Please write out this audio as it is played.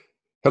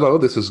Hello,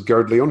 this is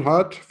Gerd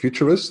Leonhardt,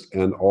 futurist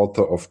and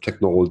author of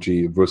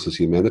Technology versus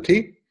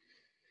Humanity.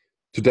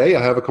 Today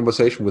I have a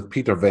conversation with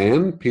Peter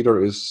Van.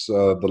 Peter is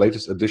the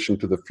latest addition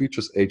to the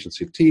Futures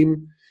Agency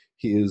team.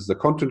 He is the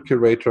content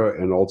curator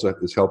and also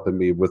is helping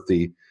me with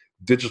the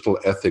Digital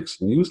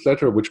Ethics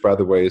newsletter, which, by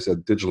the way, is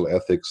at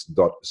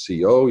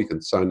digitalethics.co. You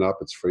can sign up.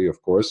 It's free,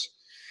 of course.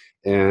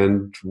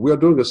 And we are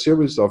doing a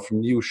series of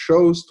new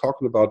shows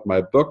talking about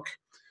my book,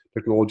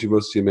 Technology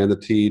versus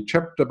Humanity,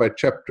 chapter by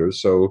chapter.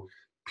 So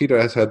Peter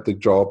has had the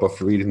job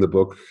of reading the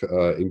book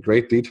in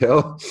great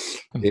detail,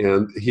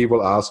 and he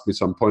will ask me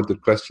some pointed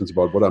questions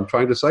about what I'm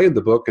trying to say in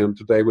the book. And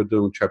today we're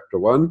doing chapter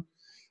 1.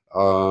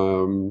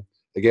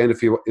 Again,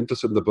 if you're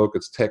interested in the book,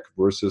 it's Tech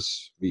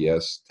versus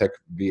VS,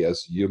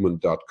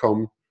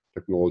 techvshuman.com,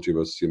 Technology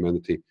versus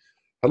Humanity.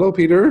 Hello,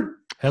 Peter.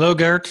 Hello,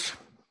 Gert.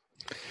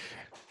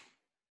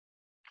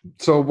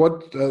 So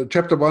what,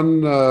 chapter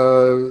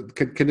 1,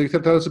 can you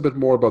tell us a bit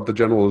more about the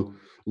general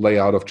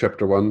layout of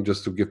chapter 1,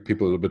 just to give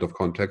people a little bit of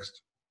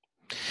context?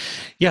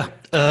 Yeah,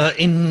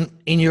 in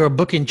your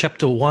book, in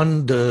chapter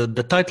 1,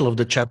 the title of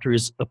the chapter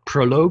is A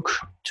Prologue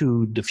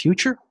to the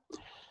Future.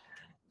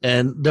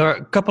 And there are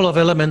a couple of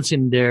elements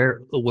in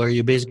there where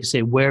you basically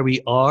say where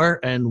we are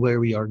and where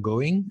we are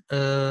going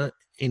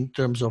in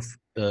terms of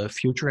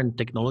future and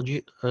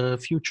technology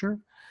future.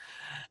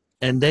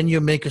 And then you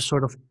make a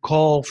sort of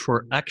call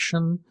for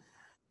action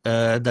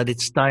that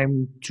it's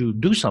time to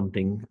do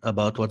something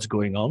about what's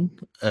going on,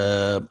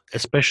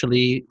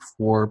 especially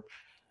for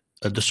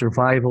the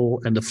survival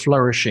and the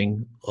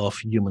flourishing of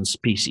human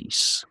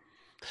species.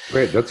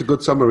 Great, that's a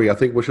good summary. I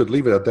think we should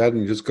leave it at that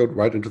and just go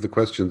right into the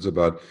questions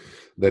about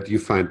that you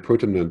find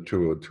pertinent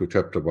to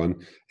chapter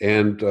 1.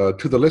 And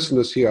to the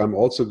listeners here, I'm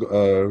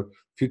also,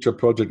 future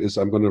project is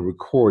I'm going to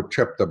record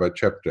chapter by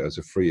chapter as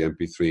a free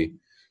MP3.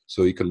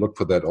 So you can look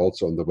for that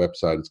also on the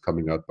website. It's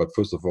coming out. But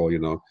first of all,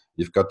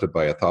 you've got to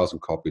buy 1,000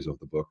 copies of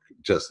the book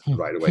just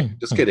right away.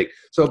 Just kidding.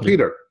 So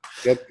Peter,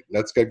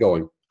 let's get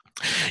going.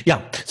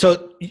 Yeah.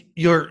 So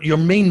your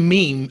main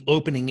meme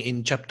opening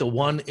in chapter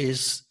 1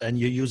 is, and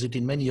you use it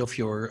in many of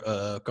your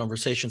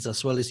conversations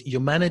as well, is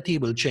humanity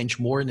will change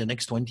more in the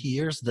next 20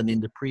 years than in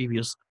the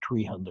previous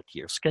 300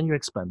 years. Can you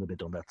expand a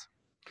bit on that?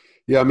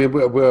 Yeah, I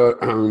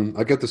mean,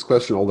 I get this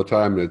question all the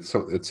time.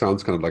 It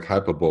sounds kind of like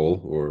hyperbole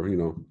or,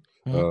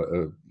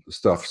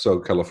 stuff, so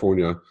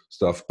California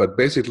stuff. But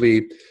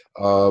basically,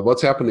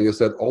 what's happening is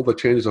that all the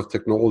changes of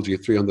technology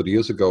 300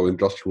 years ago,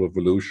 Industrial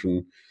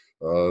Revolution,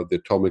 the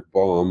atomic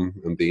bomb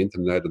and the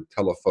internet and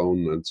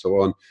telephone and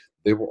so on,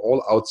 they were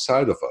all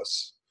outside of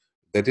us.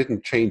 They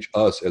didn't change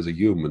us as a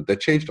human. They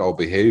changed our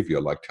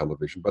behavior like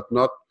television, but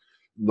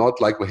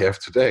not like we have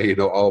today.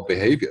 Our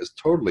behavior is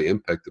totally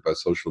impacted by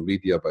social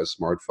media, by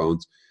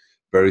smartphones.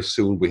 Very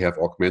soon we have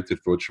augmented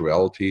virtual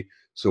reality.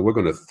 So we're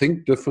going to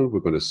think different,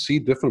 we're going to see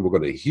different, we're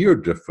going to hear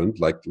different,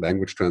 like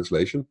language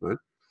translation, right?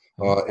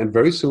 And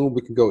very soon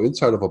we can go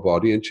inside of our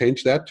body and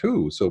change that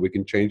too. So we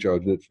can change our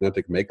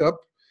genetic makeup,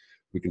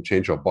 we can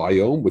change our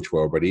biome, which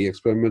we're already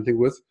experimenting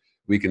with.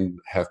 We can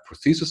have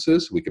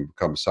prostheses, we can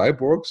become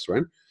cyborgs,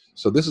 right?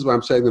 So this is why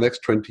I'm saying the next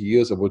 20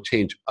 years it will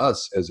change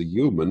us as a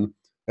human.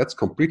 That's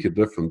completely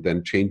different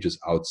than changes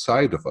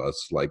outside of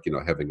us, like,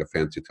 having a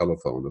fancy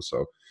telephone or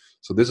so.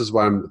 So this is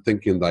why I'm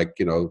thinking, like,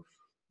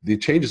 the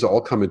changes are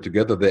all coming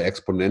together. They're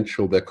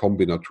exponential, they're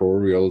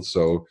combinatorial.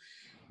 So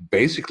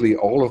basically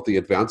all of the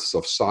advances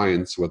of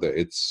science, whether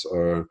it's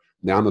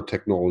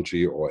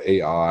nanotechnology or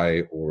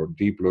AI or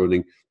deep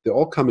learning, they're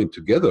all coming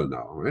together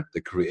now, right?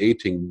 They're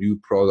creating new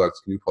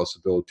products, new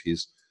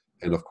possibilities,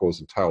 and of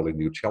course, entirely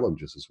new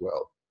challenges as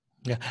well.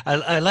 Yeah,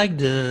 I like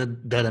the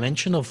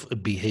dimension of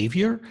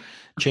behavior,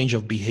 change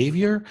of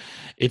behavior.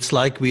 It's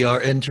like we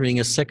are entering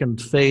a second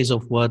phase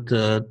of what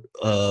Douglas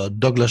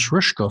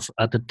Rushkoff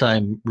at the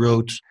time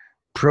wrote,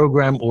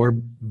 program or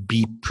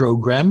be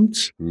programmed.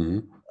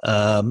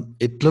 Mm-hmm.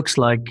 It looks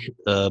like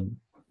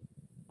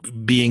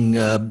being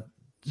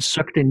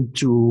sucked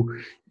into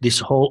this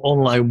whole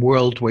online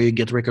world where you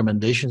get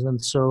recommendations.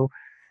 And so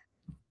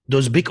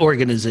those big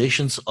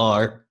organizations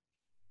are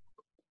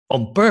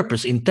on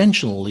purpose,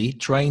 intentionally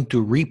trying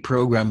to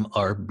reprogram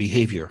our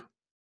behavior.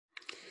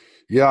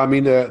 Yeah, I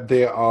mean,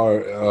 they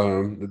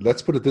are,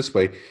 let's put it this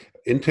way,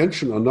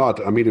 intention or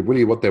not, I mean,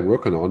 really what they're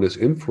working on is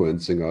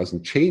influencing us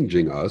and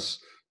changing us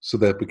so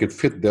that we can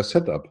fit their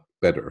setup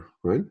better,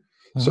 right?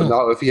 Mm-hmm. So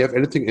now if you have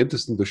anything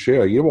interesting to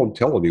share, you won't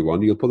tell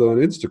anyone, you'll put it on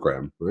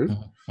Instagram, right?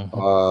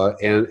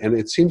 Mm-hmm. And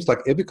it seems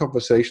like every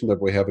conversation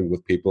that we're having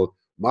with people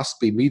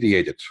must be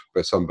mediated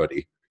by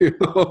somebody.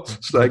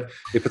 It's like,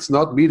 if it's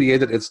not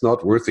mediated, it's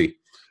not worthy.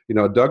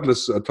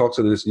 Douglas talks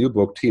in his new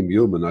book, Team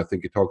Human. I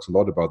think he talks a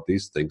lot about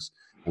these things.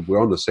 And we're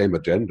on the same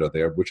agenda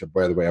there, which,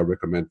 by the way, I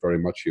recommend very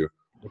much you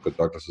look at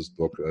Douglas's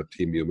book,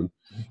 Team Human,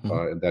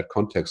 in that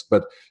context.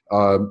 But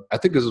I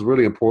think this is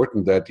really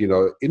important that,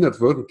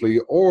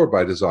 inadvertently or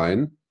by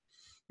design,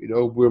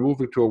 we're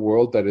moving to a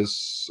world that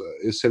is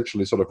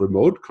essentially sort of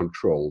remote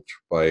controlled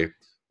by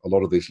a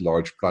lot of these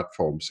large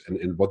platforms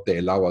and what they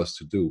allow us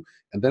to do.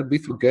 And then we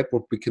forget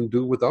what we can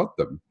do without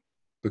them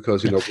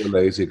because, we're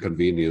lazy,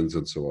 convenience,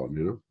 and so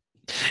on,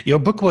 Your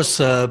book was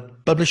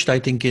published, I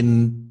think,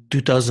 in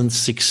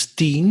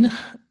 2016.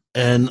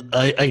 And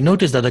I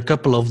noticed that a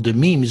couple of the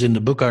memes in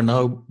the book are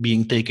now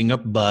being taken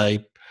up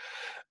by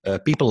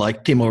people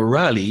like Tim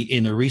O'Reilly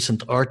in a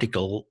recent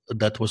article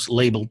that was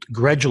labeled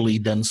Gradually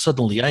Then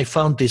Suddenly. I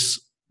found this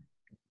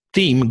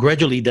theme,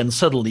 Gradually Then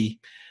Suddenly,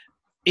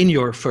 in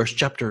your first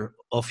chapter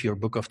of your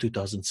book of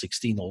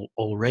 2016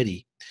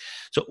 already.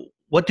 So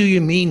what do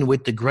you mean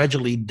with the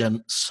gradually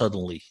then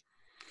suddenly?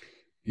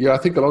 Yeah, I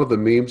think a lot of the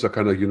memes are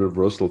kind of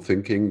universal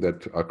thinking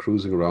that are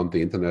cruising around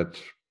the internet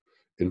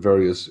in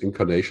various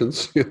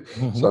incarnations.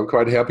 Mm-hmm. So I'm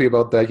quite happy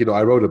about that.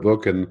 I wrote a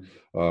book I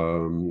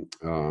don't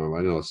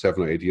know,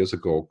 7 or 8 years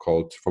ago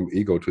called From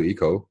Ego to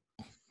Eco.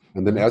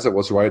 And then as I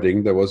was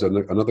writing, there was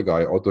another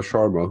guy, Otto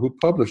Scharmer, who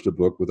published a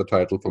book with the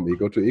title From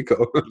Ego to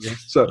Eco.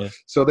 Yes,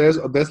 so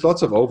there's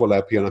lots of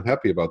overlap here, and I'm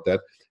happy about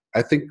that.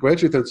 I think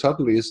Gradually Then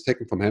Suddenly is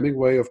taken from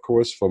Hemingway, of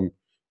course, from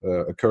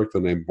a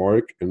character named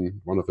Mark in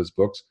one of his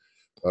books,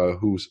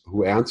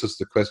 who answers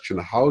the question,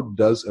 how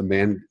does a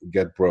man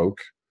get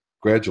broke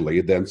gradually,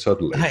 then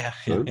suddenly?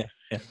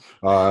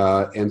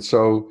 And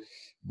so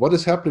what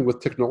is happening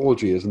with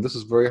technology is, and this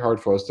is very hard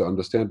for us to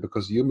understand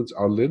because humans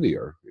are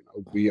linear.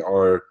 We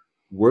are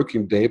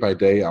working day by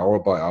day, hour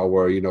by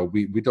hour. We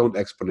don't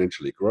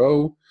exponentially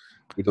grow.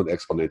 We don't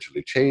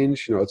exponentially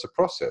change. It's a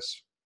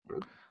process.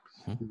 Right?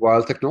 Mm-hmm.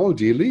 While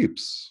technology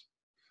leaps.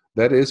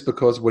 That is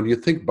because when you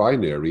think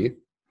binary,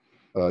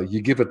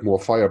 you give it more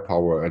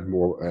firepower and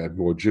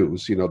more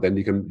juice, then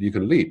you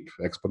can leap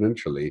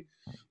exponentially.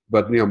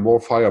 But more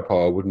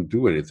firepower wouldn't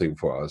do anything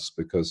for us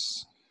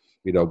because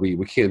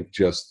we can't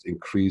just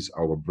increase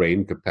our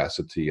brain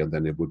capacity and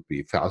then it would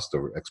be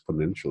faster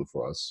exponential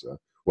for us.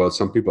 Well,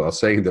 some people are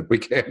saying that we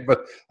can,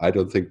 but I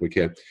don't think we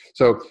can.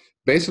 So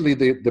basically,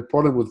 the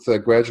problem with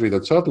Gradually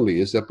Then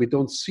Suddenly is that we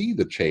don't see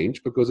the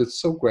change because it's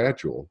so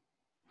gradual.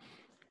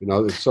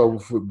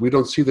 So we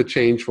don't see the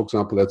change, for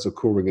example, that's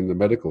occurring in the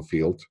medical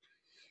field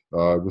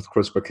with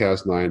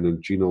CRISPR-Cas9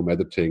 and genome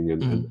editing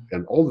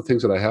and all the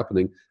things that are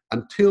happening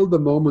until the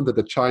moment that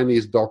the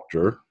Chinese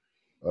doctor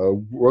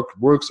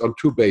works on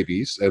 2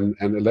 babies and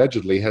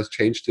allegedly has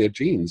changed their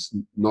genes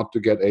not to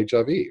get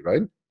HIV,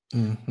 right?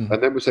 Mm-hmm.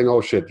 And then we're saying,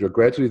 oh shit, you're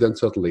Gradually Then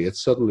Suddenly,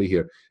 it's suddenly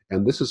here.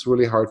 And this is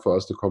really hard for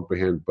us to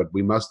comprehend, but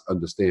we must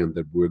understand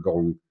that we're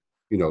going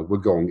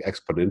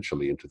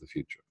exponentially into the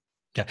future.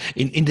 Yeah,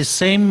 in the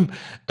same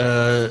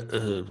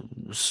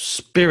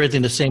spirit,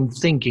 in the same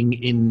thinking,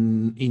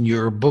 in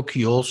your book,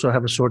 you also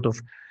have a sort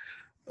of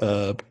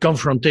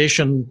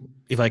confrontation,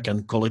 if I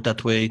can call it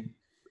that way,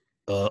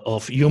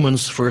 of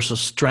humans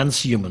versus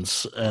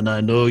transhumans. And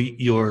I know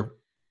you're,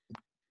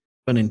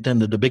 pun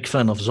intended, a big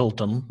fan of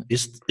Zoltan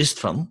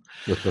Istvan,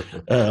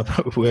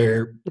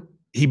 where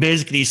he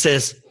basically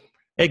says,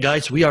 "Hey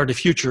guys, we are the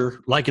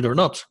future, like it or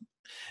not."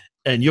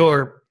 And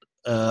your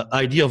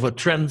idea of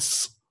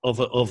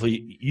of a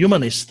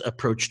humanist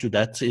approach to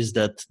that is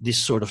that this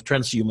sort of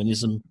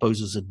transhumanism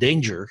poses a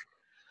danger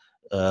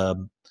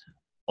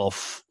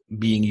of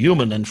being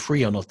human and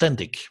free and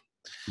authentic.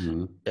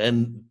 Mm-hmm.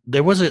 And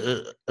there was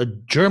a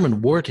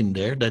German word in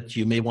there that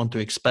you may want to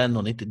expand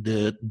on it,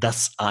 the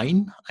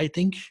Dasein, I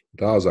think.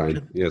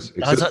 Dasein, yes.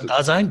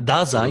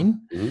 Dasein.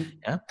 Mm-hmm.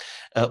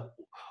 Yeah.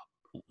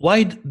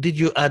 Why did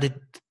you add it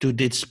to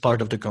this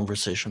part of the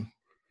conversation?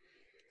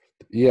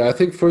 Yeah, I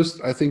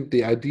think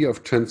the idea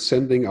of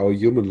transcending our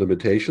human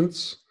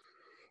limitations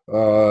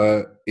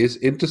is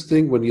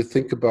interesting when you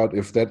think about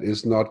if that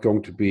is not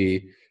going to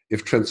be,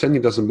 if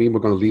transcending doesn't mean we're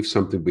going to leave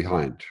something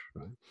behind.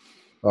 Right?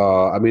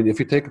 If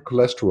you take a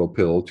cholesterol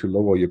pill to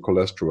lower your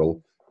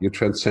cholesterol, you're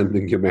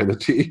transcending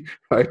humanity,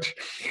 right?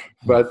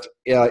 But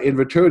in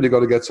return, you're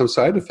going to get some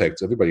side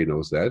effects. Everybody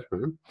knows that.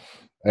 Right?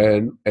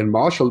 And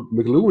Marshall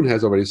McLuhan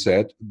has already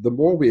said, the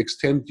more we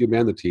extend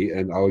humanity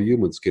and our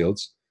human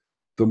skills,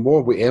 the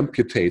more we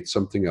amputate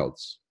something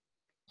else.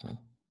 Okay.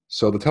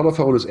 So the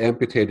telephone is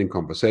amputating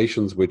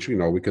conversations, which,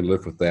 we can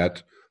live with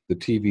that. The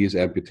TV is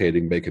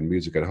amputating making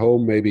music at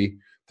home, maybe,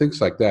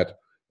 things like that.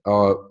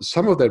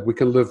 Some of that we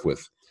can live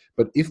with.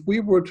 But if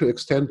we were to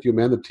extend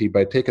humanity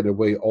by taking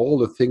away all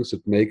the things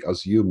that make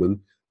us human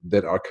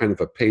that are kind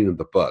of a pain in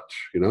the butt,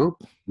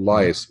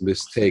 lies,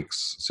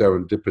 mistakes,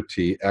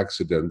 serendipity,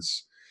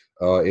 accidents,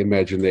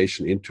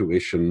 imagination,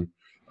 intuition,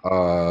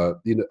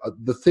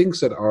 the things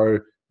that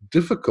are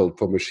difficult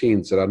for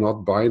machines that are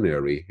not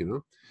binary,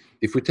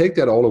 if we take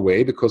that all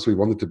away because we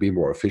want it to be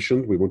more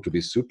efficient, we want to be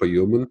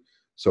superhuman,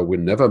 so we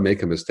never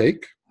make a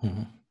mistake.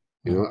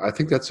 Mm-hmm. I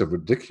think that's a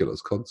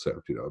ridiculous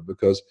concept,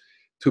 because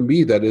to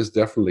me that is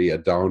definitely a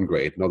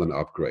downgrade, not an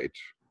upgrade.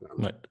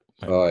 Right.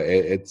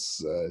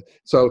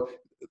 So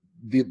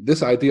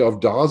this idea of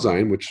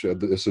Dasein, which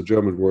is a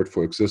German word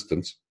for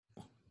existence,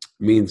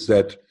 means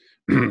that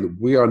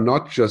we are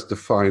not just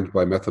defined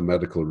by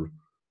mathematical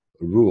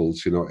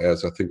rules,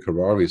 as I think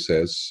Harari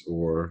says,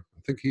 or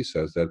I think he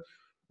says that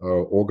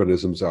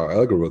organisms are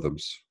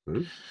algorithms.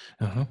 Right?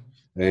 Uh-huh.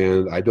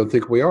 And I don't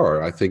think we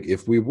are. I think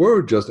if we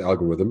were just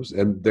algorithms,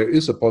 and there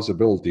is a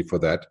possibility for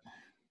that,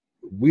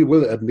 we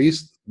will at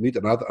least need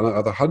another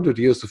 100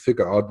 years to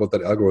figure out what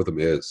that algorithm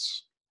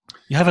is.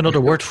 You have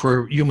another word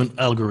for human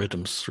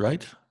algorithms,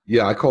 right?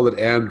 Yeah, I call it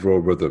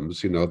andro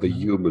rhythms, the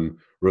human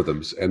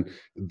rhythms. And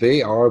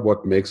they are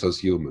what makes us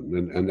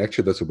human. And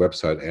actually, that's a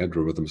website,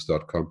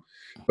 androrhythms.com.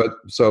 But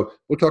so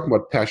we're talking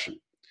about passion,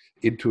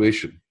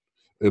 intuition,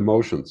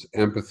 emotions,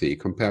 empathy,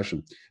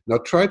 compassion. Now,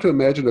 try to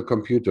imagine a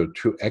computer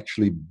to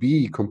actually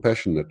be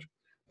compassionate.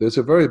 There's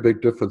a very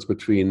big difference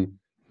between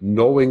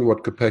knowing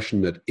what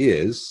compassionate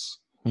is,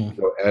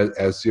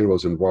 as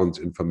zeros and ones,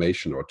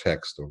 information or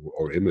text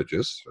or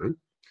images, right?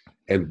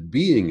 And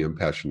being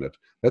impassionate.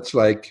 That's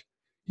like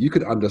you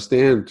could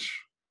understand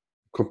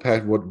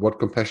what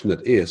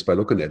compassionate is by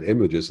looking at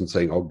images and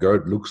saying, oh,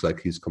 Gerd looks like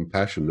he's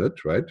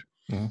compassionate, right?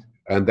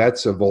 And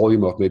that's a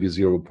volume of maybe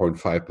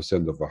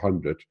 0.5% of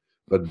 100.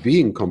 But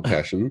being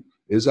compassion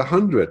is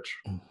 100,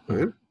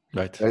 right?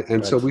 Right.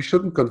 And so we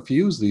shouldn't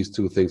confuse these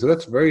two things. And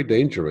that's very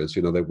dangerous,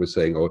 that we're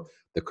saying, oh,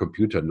 the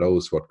computer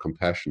knows what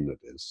compassionate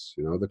is.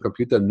 The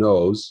computer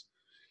knows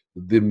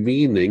the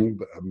meaning,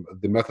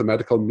 the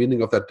mathematical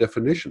meaning of that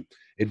definition.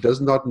 It does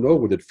not know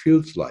what it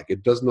feels like.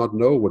 It does not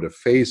know what a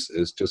face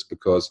is just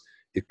because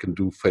it can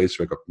do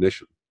face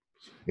recognition.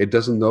 It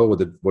doesn't know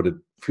what it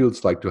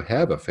feels like to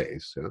have a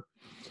face. Yeah?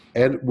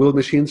 And will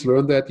machines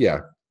learn that? Yeah,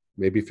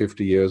 maybe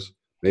 50 years,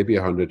 maybe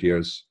 100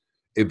 years.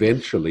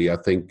 Eventually, I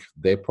think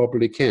they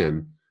probably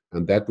can.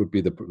 And that would be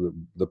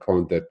the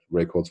point that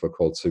Ray Kurzweil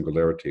called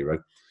singularity,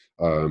 right?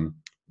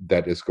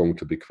 That is going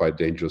to be quite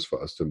dangerous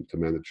for us to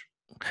manage.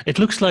 It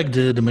looks like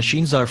the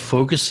machines are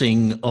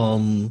focusing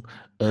on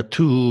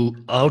two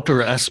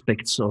outer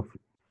aspects of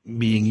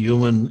being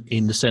human,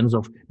 in the sense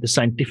of the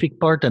scientific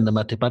part and the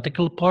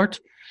mathematical part,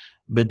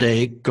 but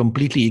they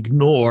completely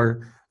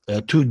ignore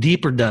two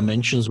deeper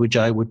dimensions, which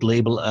I would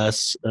label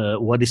as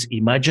what is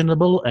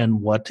imaginable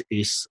and what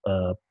is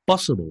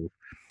possible.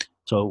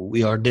 So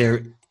we are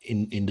there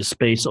in the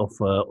space of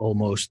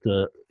almost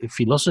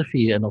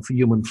philosophy and of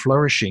human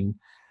flourishing.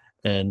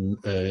 And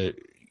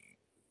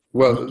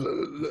well,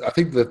 I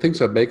think the things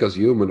that make us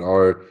human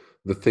are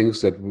the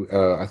things that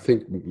I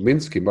think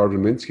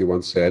Marvin Minsky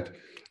once said.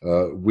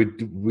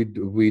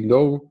 We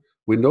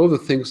know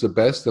the things the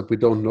best that we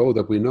don't know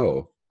that we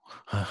know.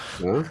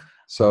 Yeah.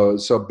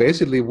 So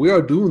basically, we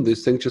are doing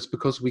these things just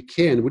because we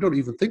can. We don't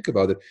even think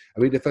about it. I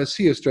mean, if I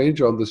see a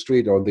stranger on the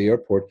street or on the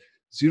airport,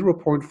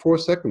 0.4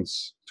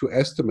 seconds to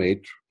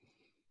estimate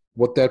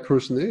what that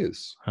person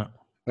is.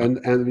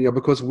 And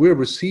because we're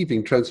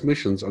receiving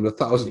transmissions on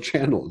 1,000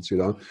 channels,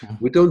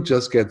 we don't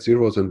just get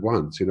zeros and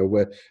ones,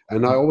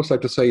 and I always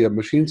like to say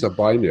machines are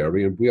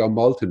binary and we are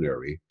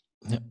multinary.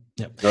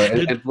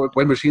 And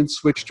when machines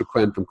switch to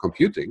quantum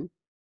computing,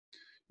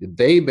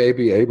 they may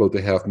be able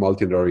to have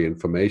multinary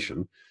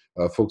information,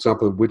 for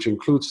example, which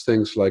includes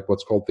things like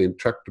what's called the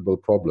intractable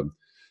problem.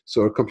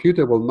 So a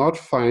computer will not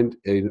find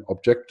an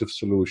objective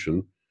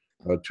solution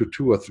to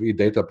 2 or 3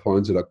 data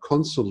points that are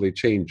constantly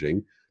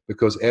changing,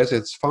 because as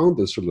it's found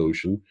the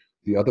solution,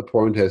 the other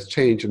point has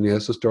changed and it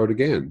has to start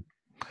again.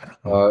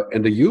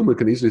 And the human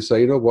can easily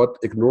say, you know what,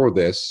 ignore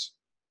this,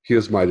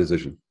 here's my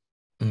decision.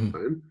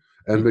 Right?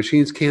 And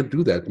machines can't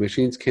do that.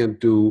 Machines can't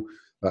do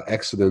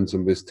accidents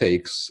and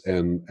mistakes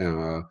and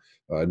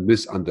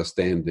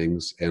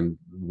misunderstandings and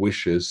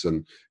wishes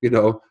and,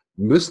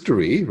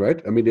 mystery,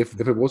 right? I mean, if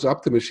it was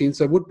up to machines,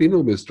 there would be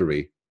no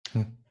mystery.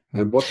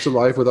 And what's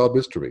life without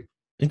mystery?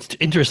 It's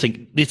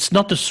interesting. It's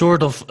not the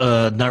sort of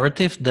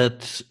narrative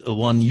that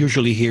one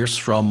usually hears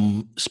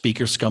from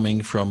speakers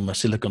coming from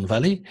Silicon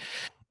Valley.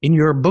 In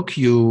your book,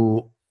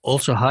 you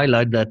also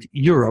highlight that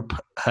Europe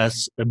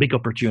has a big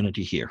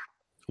opportunity here.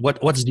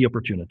 What's the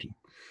opportunity?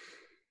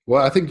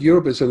 Well, I think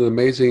Europe is an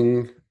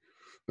amazing,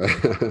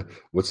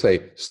 would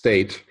say,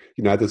 state,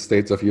 United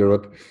States of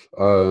Europe,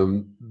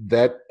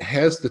 that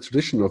has the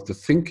tradition of the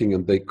thinking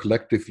and the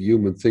collective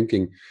human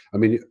thinking. I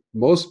mean,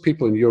 most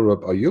people in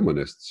Europe are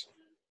humanists.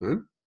 Right?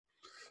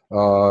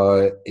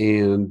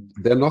 And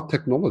they're not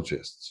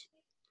technologists.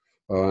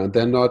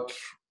 They're not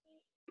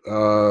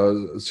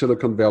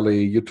Silicon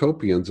Valley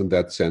utopians in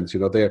that sense.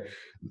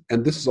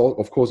 And this is all,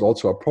 of course,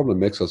 also a problem.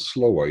 Makes us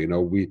slower.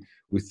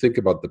 We think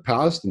about the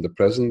past and the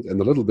present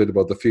and a little bit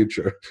about the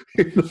future.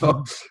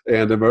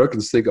 And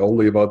Americans think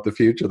only about the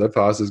future.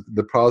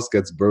 The past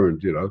gets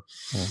burned.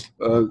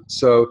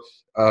 So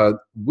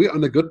we're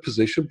in a good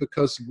position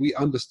because we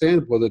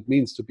understand what it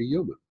means to be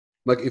human.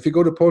 Like if you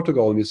go to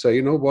Portugal and you say,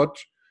 you know what,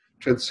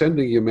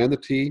 transcending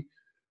humanity,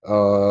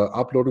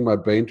 uploading my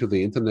brain to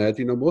the internet,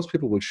 most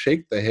people will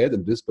shake their head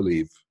in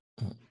disbelief.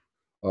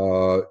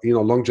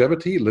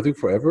 Longevity, living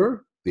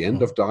forever, the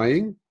end of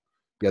dying.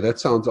 Yeah,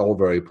 that sounds all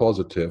very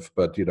positive,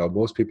 but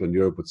most people in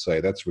Europe would say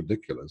that's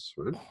ridiculous,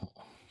 right?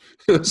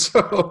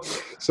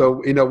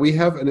 So we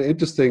have an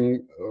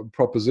interesting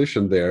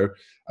proposition there.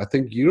 I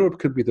think Europe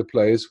could be the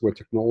place where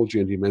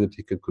technology and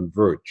humanity can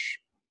converge,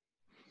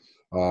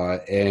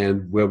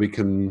 and where we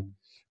can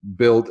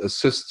build a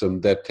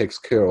system that takes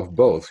care of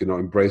both,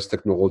 embrace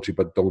technology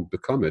but don't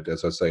become it,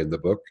 as I say in the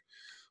book.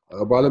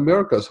 While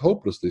America is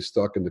hopelessly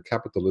stuck in the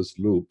capitalist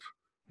loop,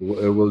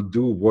 it will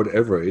do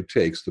whatever it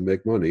takes to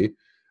make money.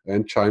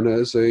 And China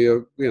is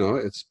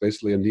it's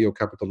basically a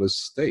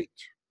neo-capitalist state.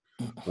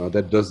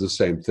 that does the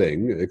same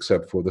thing,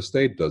 except for the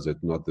state does it,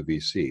 not the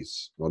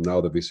VCs. Well,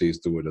 now the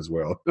VCs do it as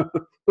well.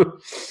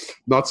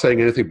 Not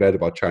saying anything bad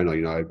about China.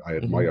 I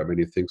admire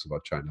many things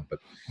about China, but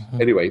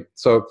anyway.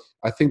 So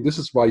I think this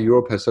is why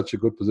Europe has such a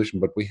good position.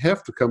 But we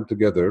have to come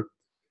together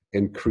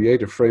and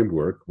create a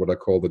framework, what I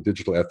call the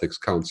Digital Ethics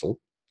Council,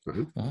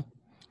 right?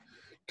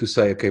 To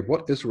say, okay,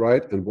 what is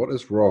right and what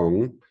is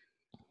wrong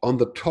on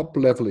the top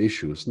level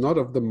issues, not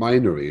of the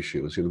minor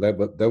issues.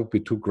 That would be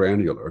too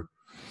granular.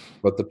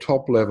 But the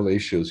top level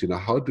issues,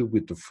 how do we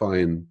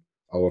define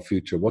our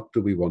future? What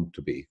do we want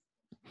to be?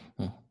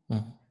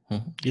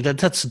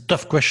 That's a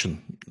tough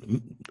question.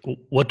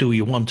 What do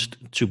we want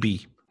to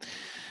be?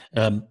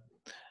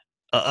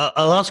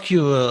 I'll ask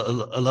you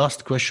a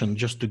last question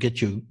just to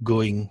get you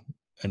going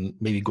and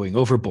maybe going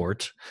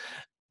overboard.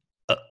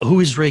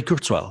 Who is Ray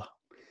Kurzweil?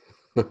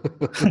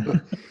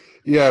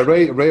 Yeah,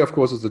 Ray, of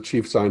course, is the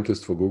chief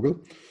scientist for Google,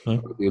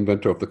 the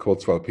inventor of the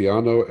Kurzweil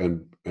piano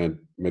and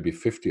maybe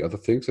 50 other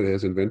things that he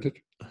has invented.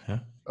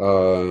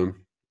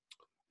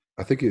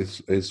 I think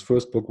his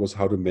first book was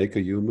How to Make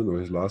a Human, or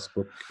his last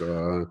book.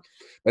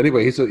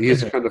 Anyway, he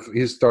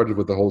started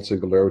with the whole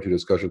singularity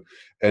discussion,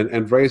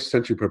 and Ray is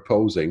essentially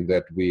proposing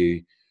that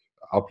we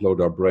upload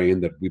our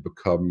brain, that we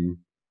become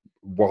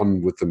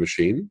one with the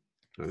machine.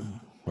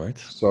 Right.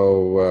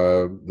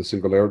 So the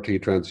singularity,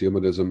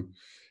 transhumanism.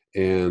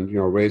 And,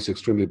 Ray's an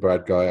extremely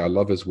bright guy. I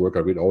love his work.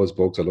 I read all his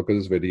books. I look at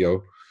his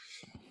video.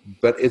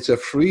 But it's a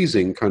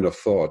freezing kind of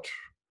thought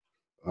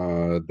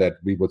that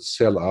we would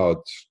sell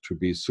out to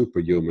be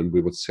superhuman.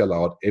 We would sell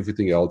out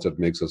everything else that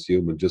makes us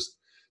human just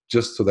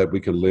so that we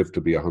can live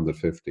to be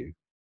 150.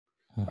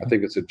 I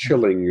think it's a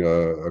chilling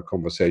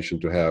conversation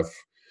to have,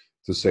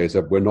 to say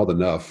that we're not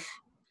enough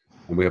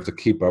and we have to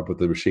keep up with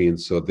the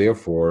machines. So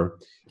therefore,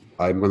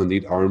 I'm going to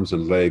need arms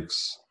and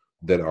legs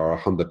that are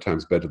 100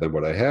 times better than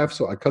what I have.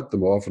 So I cut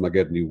them off and I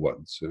get new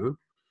ones.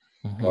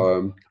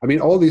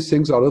 All these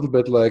things are a little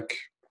bit like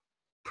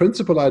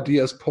principal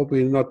ideas,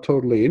 probably not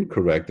totally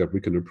incorrect, that we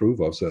can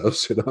improve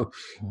ourselves,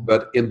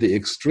 but in the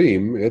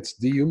extreme, it's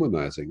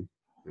dehumanizing.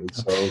 And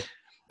so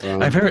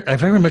I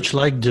very much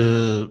like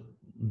the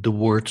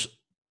word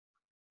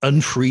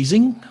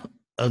unfreezing,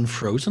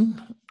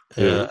 unfrozen.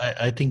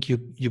 I think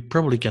you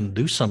probably can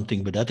do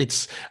something with that.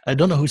 I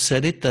don't know who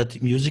said it, that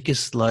music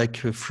is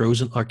like a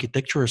frozen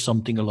architecture or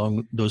something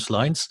along those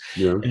lines.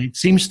 And it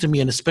seems to me,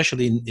 and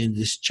especially in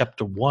this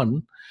chapter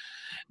 1,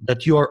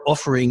 that you are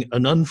offering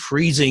an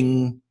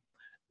unfreezing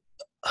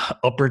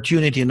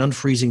opportunity, an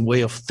unfreezing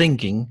way of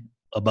thinking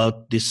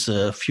about this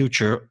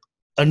future,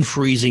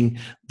 unfreezing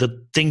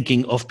the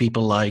thinking of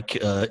people like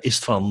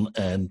Istvan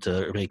and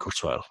Ray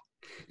Kurzweil.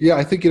 Yeah,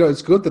 I think,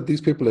 it's good that these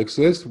people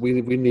exist.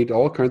 We need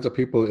all kinds of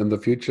people in the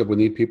future. We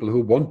need people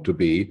who want to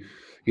be,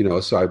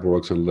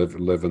 cyborgs and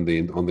live on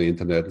the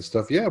internet and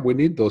stuff. Yeah, we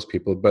need those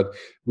people, but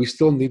we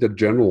still need a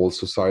general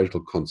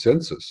societal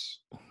consensus.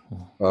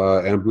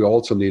 And we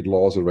also need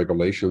laws and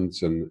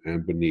regulations, and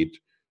we need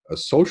a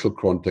social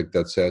contact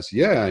that says,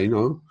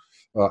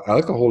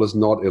 alcohol is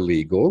not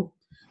illegal,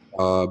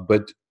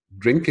 but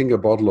drinking a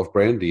bottle of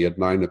brandy at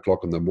 9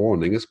 o'clock in the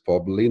morning is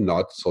probably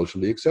not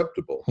socially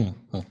acceptable.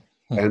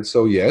 And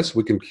so, yes,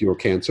 we can cure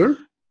cancer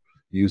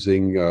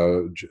using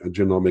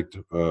genomic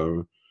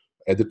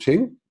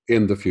editing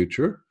in the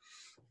future,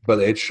 but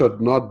it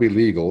should not be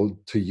legal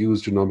to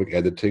use genomic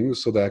editing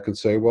so that I can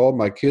say, well,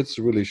 my kids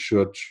really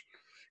should,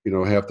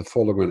 have the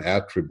following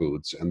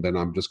attributes, and then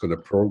I'm just going to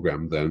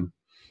program them,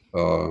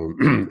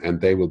 and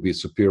they will be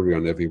superior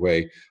in every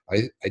way.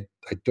 I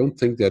don't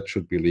think that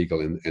should be legal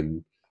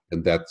in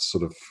that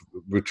sort of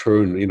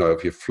return,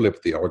 if you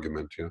flip the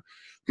argument,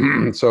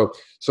 So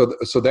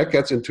that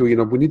gets into,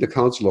 we need a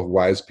council of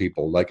wise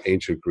people like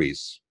ancient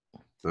Greece,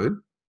 right?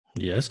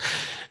 Yes.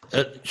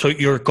 So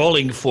you're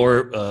calling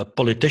for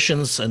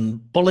politicians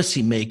and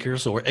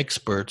policymakers or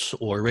experts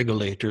or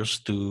regulators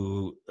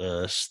to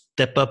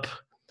step up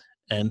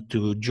and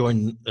to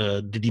join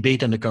the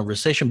debate and the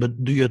conversation.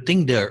 But do you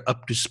think they're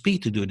up to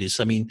speed to do this?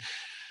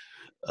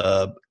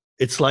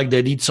 It's like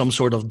they need some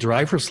sort of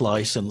driver's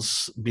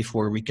license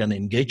before we can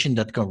engage in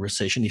that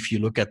conversation. If you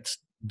look at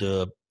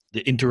the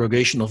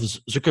interrogation of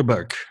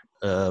Zuckerberg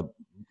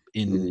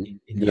in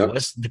the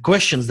US, the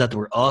questions that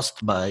were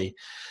asked by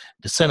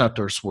the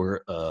senators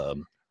were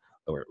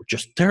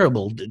just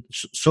terrible,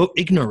 so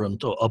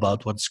ignorant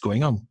about what's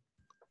going on.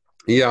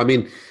 Yeah,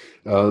 the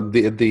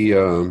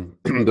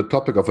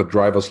topic of a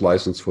driver's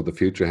license for the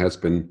future has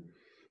been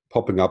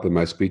popping up in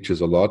my speeches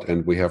a lot,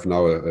 and we have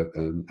now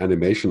an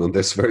animation on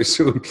this very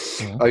soon.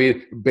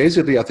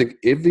 Basically, I think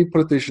every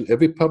politician,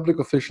 every public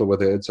official,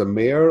 whether it's a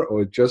mayor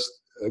or just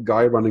a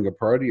guy running a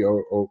party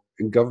or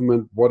in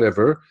government,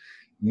 whatever,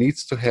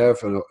 needs to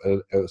have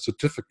a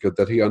certificate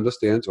that he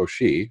understands, or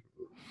she,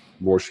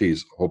 more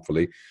she's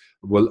hopefully,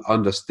 will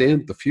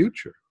understand the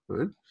future,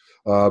 right?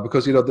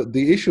 Because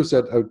the issues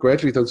that are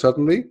gradually then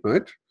suddenly,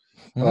 right?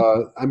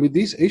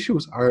 These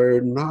issues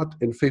are not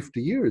in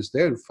 50 years;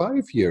 they're in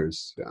 5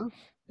 years. Yeah,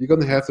 you're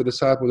going to have to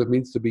decide what it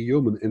means to be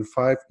human in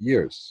 5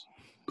 years,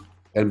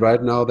 and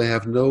right now they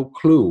have no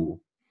clue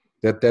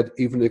that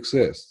even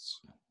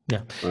exists.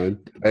 Yeah. Right.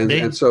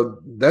 And so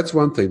that's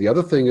one thing. The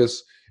other thing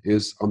is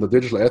on the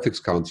Digital Ethics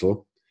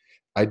Council,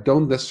 I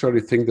don't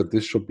necessarily think that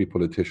this should be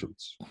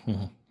politicians.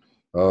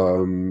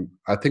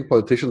 I think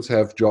politicians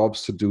have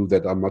jobs to do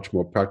that are much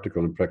more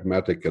practical and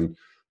pragmatic, and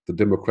the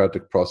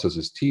democratic process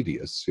is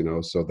tedious,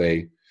 so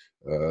they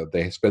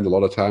spend a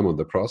lot of time on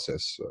the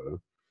process.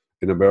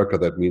 In America,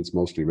 that means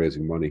mostly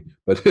raising money.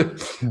 But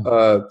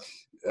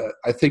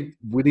I think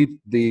we need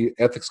the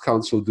Ethics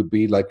Council to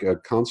be like a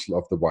council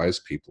of the wise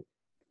people.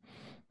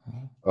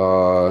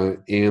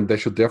 And there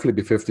should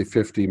definitely be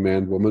 50-50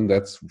 man, woman,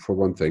 that's for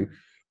one thing.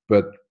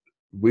 But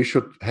we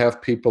should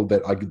have people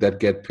that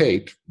get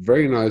paid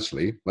very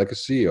nicely, like a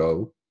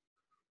CEO,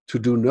 to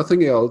do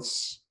nothing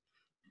else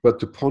but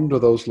to ponder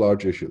those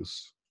large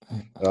issues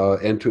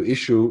and to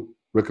issue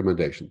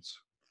recommendations.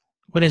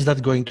 When is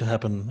that going to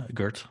happen,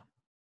 Gert?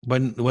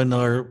 When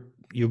are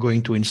you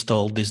going to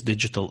install this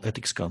Digital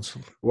Ethics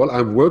Council? Well,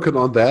 I'm working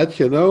on that,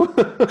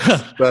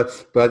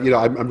 but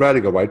I'm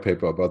writing a white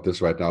paper about this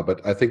right now.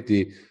 But I think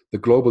the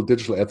Global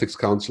Digital Ethics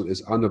Council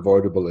is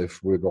unavoidable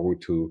if we're going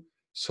to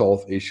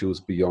solve issues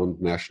beyond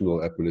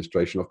national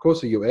administration. Of course,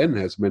 the UN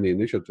has many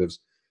initiatives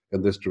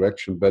in this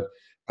direction, but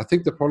I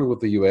think the problem with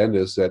the UN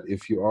is that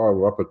if you are a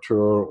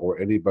rapporteur or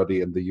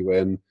anybody in the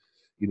UN,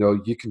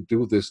 you can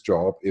do this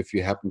job if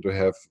you happen to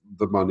have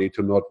the money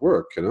to not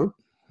work, and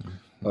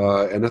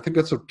I think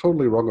that's a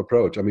totally wrong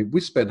approach. I mean,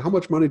 how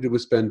much money did we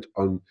spend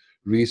on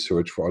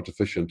research for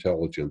artificial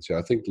intelligence? Yeah,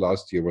 I think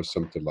last year was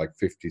something like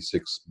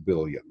 56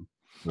 billion.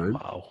 Right?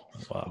 Wow.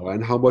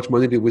 And how much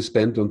money did we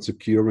spend on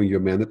securing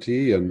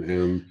humanity?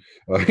 And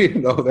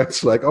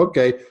that's like,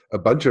 okay, a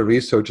bunch of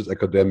researchers,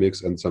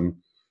 academics, and some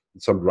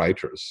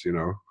writers,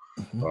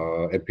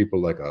 and people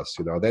like us,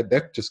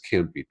 that just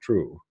can't be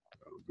true,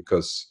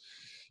 because,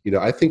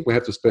 I think we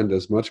have to spend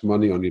as much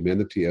money on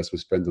humanity as we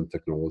spend on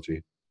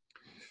technology,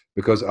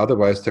 because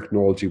otherwise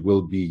technology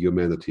will be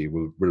humanity,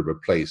 will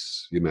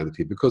replace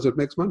humanity because it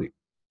makes money.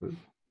 Right?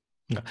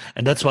 Yeah.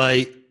 And that's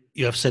why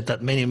you have said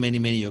that many, many,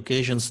 many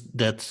occasions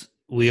that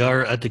we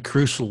are at the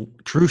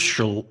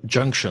crucial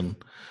junction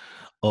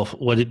of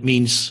what it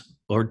means,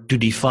 or to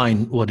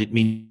define what it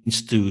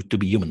means to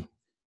be human.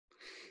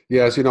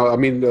 Yes,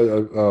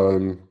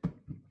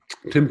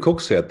 Tim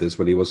Cook said this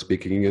when he was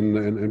speaking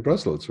in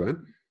Brussels, right?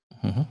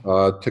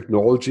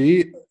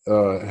 Technology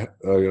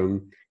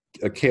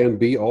can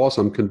be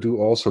awesome, can do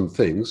awesome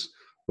things,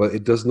 but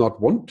it does not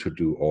want to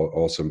do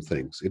awesome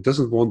things. It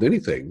doesn't want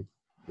anything.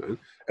 Right?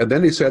 And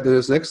then he said in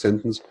his next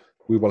sentence,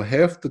 we will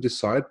have to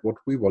decide what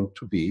we want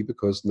to be,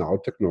 because now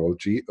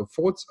technology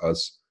affords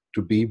us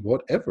to be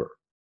whatever.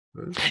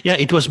 Right? Yeah,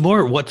 it was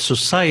more what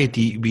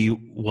society we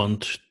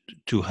want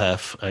to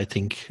have, I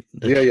think.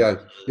 Yeah.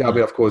 I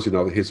mean, of course,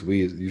 his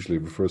we usually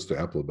refers to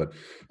Apple, but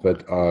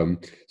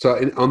so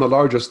on the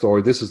larger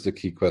story, this is the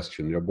key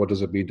question. What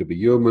does it mean to be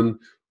human?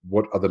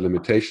 What are the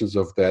limitations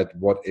of that?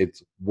 What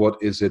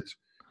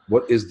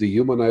is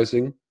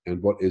dehumanizing,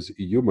 and what is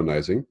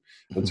humanizing?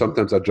 And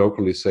sometimes I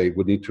jokingly say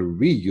we need to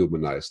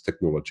rehumanize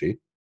technology,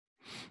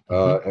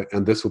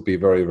 and this will be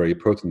very, very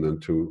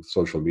pertinent to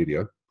social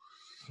media.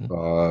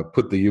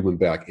 Put the human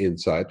back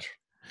inside,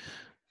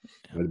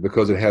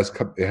 because it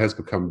has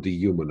become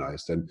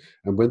dehumanized, and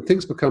when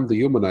things become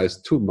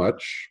dehumanized too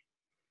much,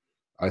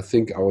 I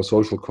think our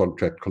social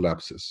contract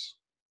collapses.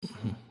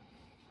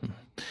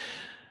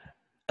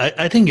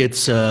 I think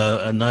it's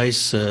a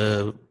nice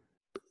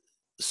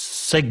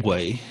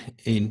segue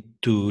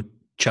into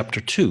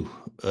chapter 2.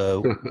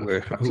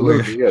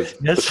 Absolutely, yes.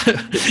 Yes.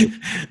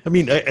 I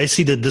mean, I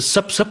see that the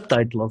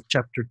subtitle of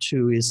chapter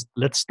 2 is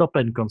 "Let's stop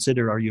and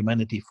consider our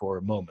humanity for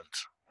a moment."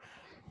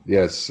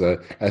 Yes,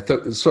 I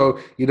thought so.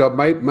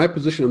 My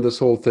position in this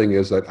whole thing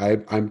is that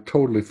I'm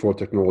totally for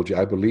technology.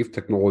 I believe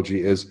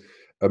technology is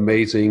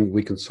amazing.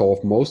 We can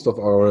solve most of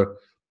our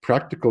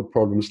practical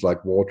problems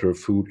like water,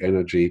 food,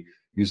 energy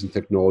using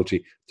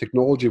technology.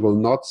 Technology will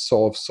not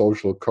solve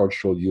social,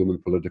 cultural, human,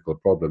 political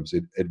problems.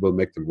 It will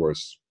make them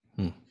worse,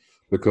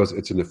 because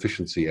it's an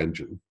efficiency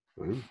engine.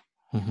 Right?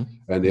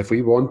 And if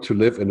we want to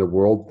live in a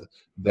world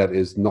that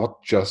is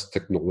not just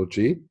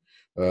technology,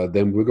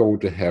 then we're going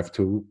to have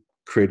to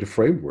create a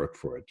framework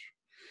for it.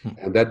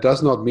 And that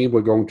does not mean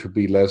we're going to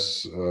be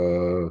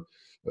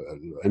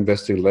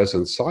investing less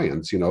in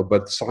science,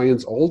 but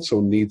science also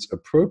needs a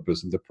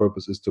purpose, and the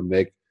purpose is to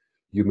make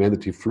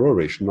humanity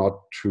flourish, not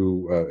to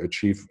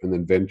achieve an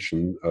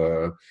invention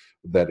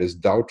that is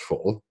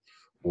doubtful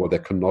or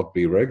that cannot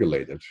be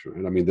regulated.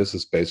 Right? I mean, this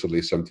is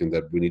basically something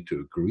that we need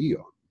to agree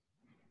on.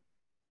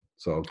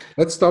 So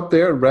let's stop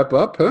there and wrap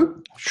up, huh?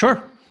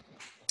 Sure.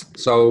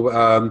 So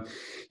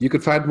you can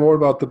find more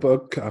about the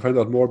book. I find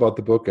out more about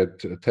the book at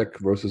Tech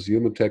versus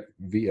Human,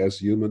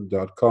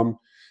 techvshuman.com.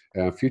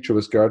 Future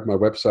with Gert, my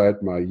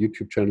website, my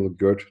YouTube channel,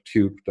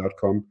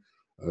 gerttube.com.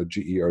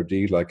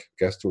 GERD, like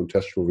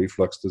gastrointestinal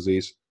reflux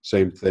disease,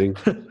 same thing.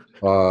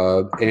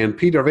 And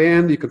Peter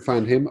Van, you can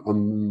find him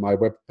on my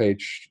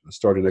webpage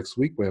starting next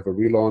week. We have a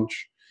relaunch.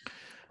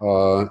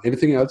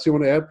 Anything else you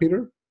want to add,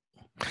 Peter?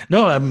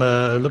 No, I'm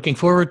looking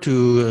forward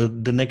to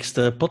the next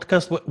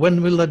podcast.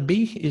 When will that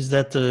be? Is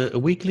that a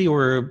weekly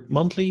or a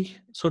monthly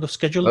sort of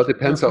schedule? Well, it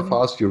depends how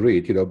fast you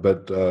read,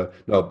 but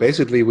no,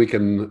 basically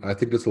I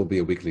think this will be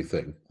a weekly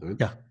thing. Right?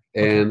 Yeah.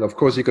 And of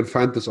course, you can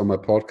find this on my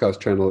podcast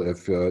channel.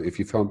 If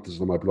you found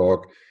this on my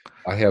blog,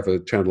 I have a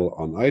channel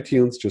on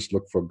iTunes. Just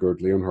look for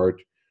Gerd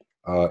Leonhardt,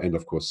 and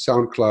of course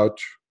SoundCloud,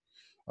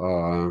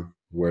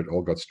 where it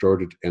all got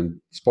started, and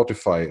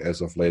Spotify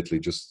as of lately.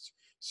 Just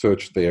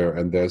search there,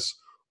 and there's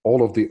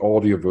all of the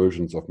audio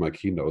versions of my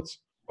keynotes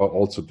are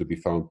also to be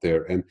found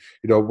there. And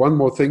one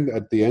more thing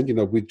at the end,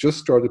 we just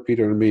started,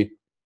 Peter and me,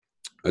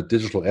 a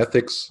digital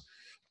ethics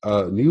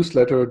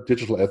newsletter,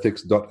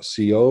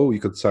 digitalethics.co. You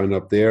could sign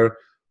up there.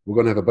 We're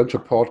going to have a bunch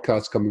of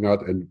podcasts coming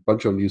out and a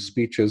bunch of new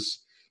speeches,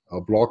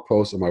 blog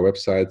posts on my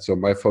website. So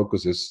my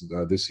focus is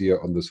this year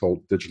on this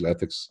whole digital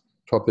ethics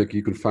topic.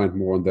 You can find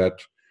more on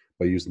that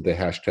by using the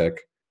hashtag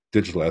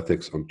digital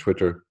ethics on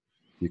Twitter.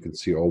 You can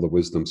see all the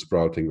wisdom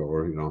sprouting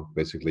or,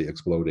 basically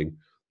exploding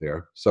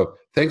there. So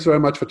thanks very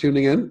much for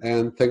tuning in,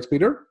 and thanks,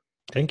 Peter.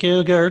 Thank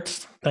you, Gert.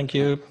 Thank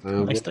you.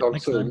 We'll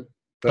talk soon. Time.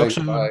 Thanks.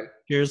 Talk soon. Bye.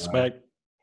 Cheers. Bye.